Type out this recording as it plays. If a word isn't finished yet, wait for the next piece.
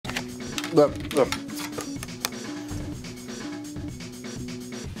Look.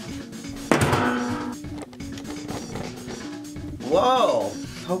 Whoa,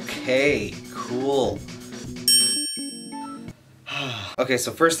 okay, cool. Okay,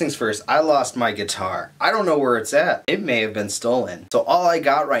 so first things first, I lost my guitar. I don't know where it's at. It may have been stolen. So all I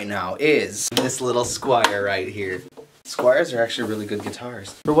got right now is this little Squier right here. Squiers are actually really good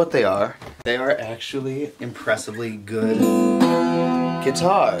guitars. For what they are actually impressively good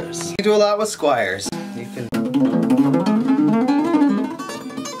guitars. You can do a lot with Squiers. You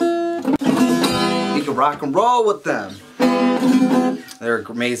can rock and roll with them. They're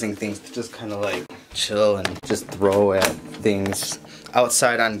amazing things to just kind of like chill and just throw at things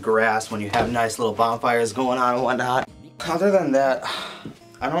outside on grass when you have nice little bonfires going on and whatnot. Other than that,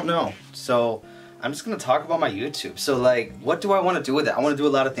 I don't know. So I'm just gonna talk about my YouTube. So like, what do I want to do with it? I want to do a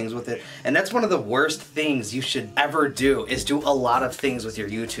lot of things with it. And that's one of the worst things you should ever do, is do a lot of things with your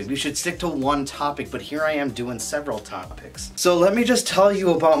YouTube. You should stick to one topic, but here I am doing several topics. So let me just tell you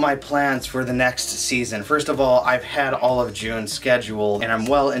about my plans for the next season. First of all, I've had all of June scheduled and I'm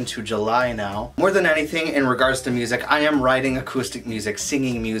well into July now. More than anything, in regards to music, I am writing acoustic music,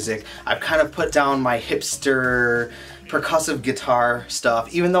 singing music. I've kind of put down my hipster percussive guitar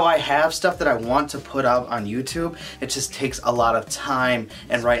stuff. Even though I have stuff that I want to put out on YouTube, it just takes a lot of time,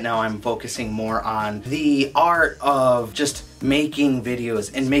 and right now I'm focusing more on the art of just making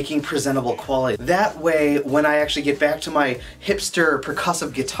videos and making presentable quality. That way, when I actually get back to my hipster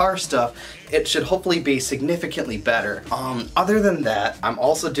percussive guitar stuff, it should hopefully be significantly better. Other than that, I'm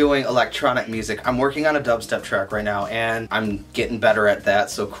also doing electronic music. I'm working on a dubstep track right now and I'm getting better at that,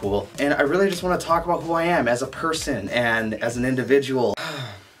 so cool. And I really just want to talk about who I am as a person and as an individual.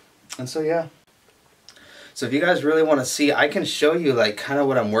 And so yeah. So if you guys really want to see, I can show you like kind of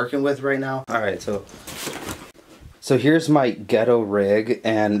what I'm working with right now. Alright, so here's my ghetto rig,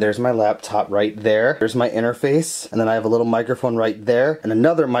 and there's my laptop right there. There's my interface, and then I have a little microphone right there, and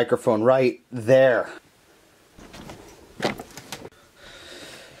another microphone right there.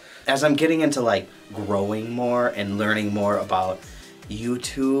 As I'm getting into like growing more and learning more about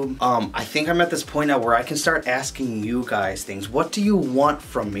YouTube, I think I'm at this point now where I can start asking you guys things. What do you want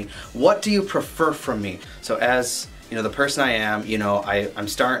from me? What do you prefer from me? So as you know, the person I am, you know, I'm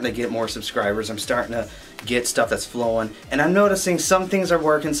starting to get more subscribers. I'm starting to get stuff that's flowing, and I'm noticing some things are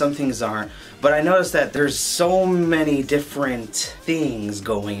working, some things aren't. But I noticed that there's so many different things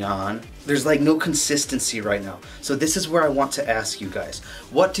going on. There's like no consistency right now. So this is where I want to ask you guys,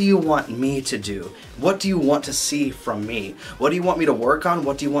 what do you want me to do? What do you want to see from me? What do you want me to work on?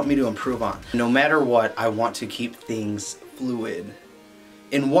 What do you want me to improve on? No matter what, I want to keep things fluid.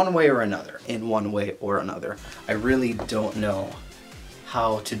 In one way or another. In one way or another. I really don't know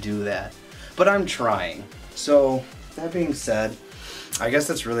how to do that, but I'm trying. So, that being said, I guess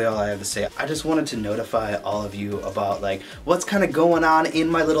that's really all I have to say. I just wanted to notify all of you about like what's kind of going on in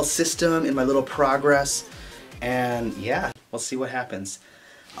my little system, in my little progress, and yeah, we'll see what happens.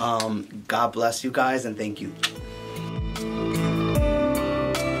 God bless you guys, and thank you.